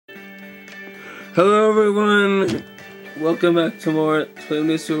Hello everyone! Welcome back to more Play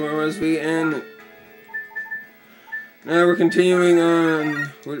New Super Mario Bros. Wii, and now we're continuing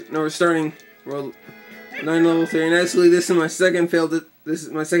on. We're starting World 9 Level 3, and actually this is my second this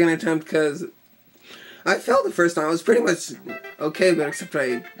is my second attempt because I failed the first time. I was pretty much okay, but except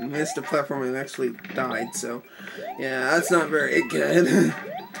I missed a platform and actually died, so yeah, that's not very good.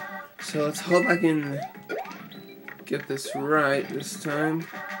 So let's hope I can get this right this time.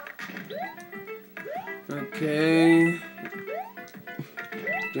 Okay,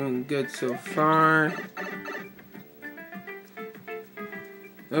 doing good so far.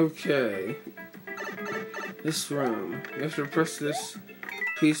 Okay, this room. You have to press this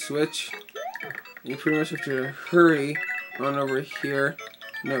P switch. You pretty much have to hurry on over here.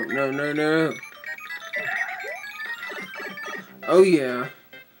 No, no, no, no. Oh yeah.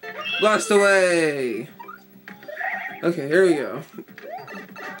 Blast away! Okay, here we go.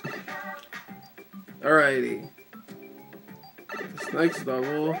 Alrighty. This next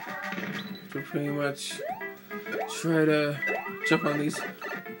level, to pretty much try to jump on these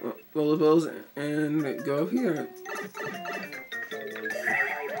roller bills and go here.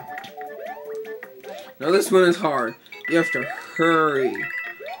 Now this one is hard. You have to hurry.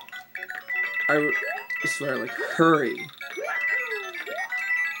 I swear, like, hurry.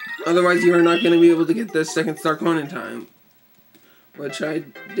 Otherwise you are not going to be able to get the second star cone in time. Which I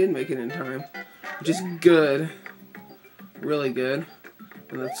did make it in time. Which is good. Really good.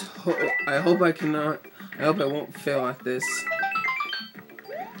 And I hope I won't fail at this.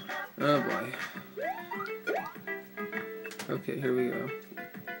 Oh boy. Okay, here we go.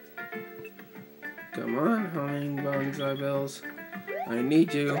 Come on, humming bonsai bells. I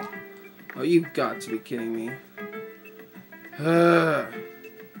need you. Oh, you've got to be kidding me.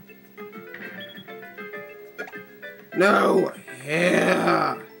 No!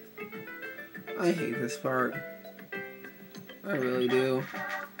 Yeah! I hate this part. I really do.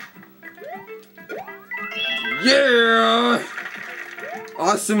 Yeah!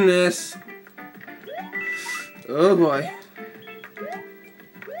 Awesomeness! Oh boy.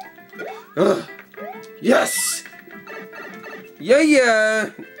 Ugh. Yes! Yeah, yeah!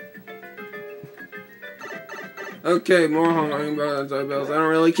 Okay, more humming bonsai bells. I don't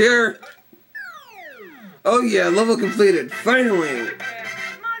really care. Oh yeah, level completed. Finally!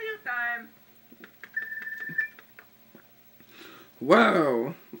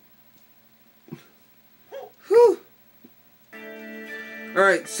 Wow. Whew.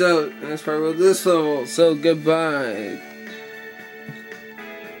 Alright, so that's probably this level. So goodbye.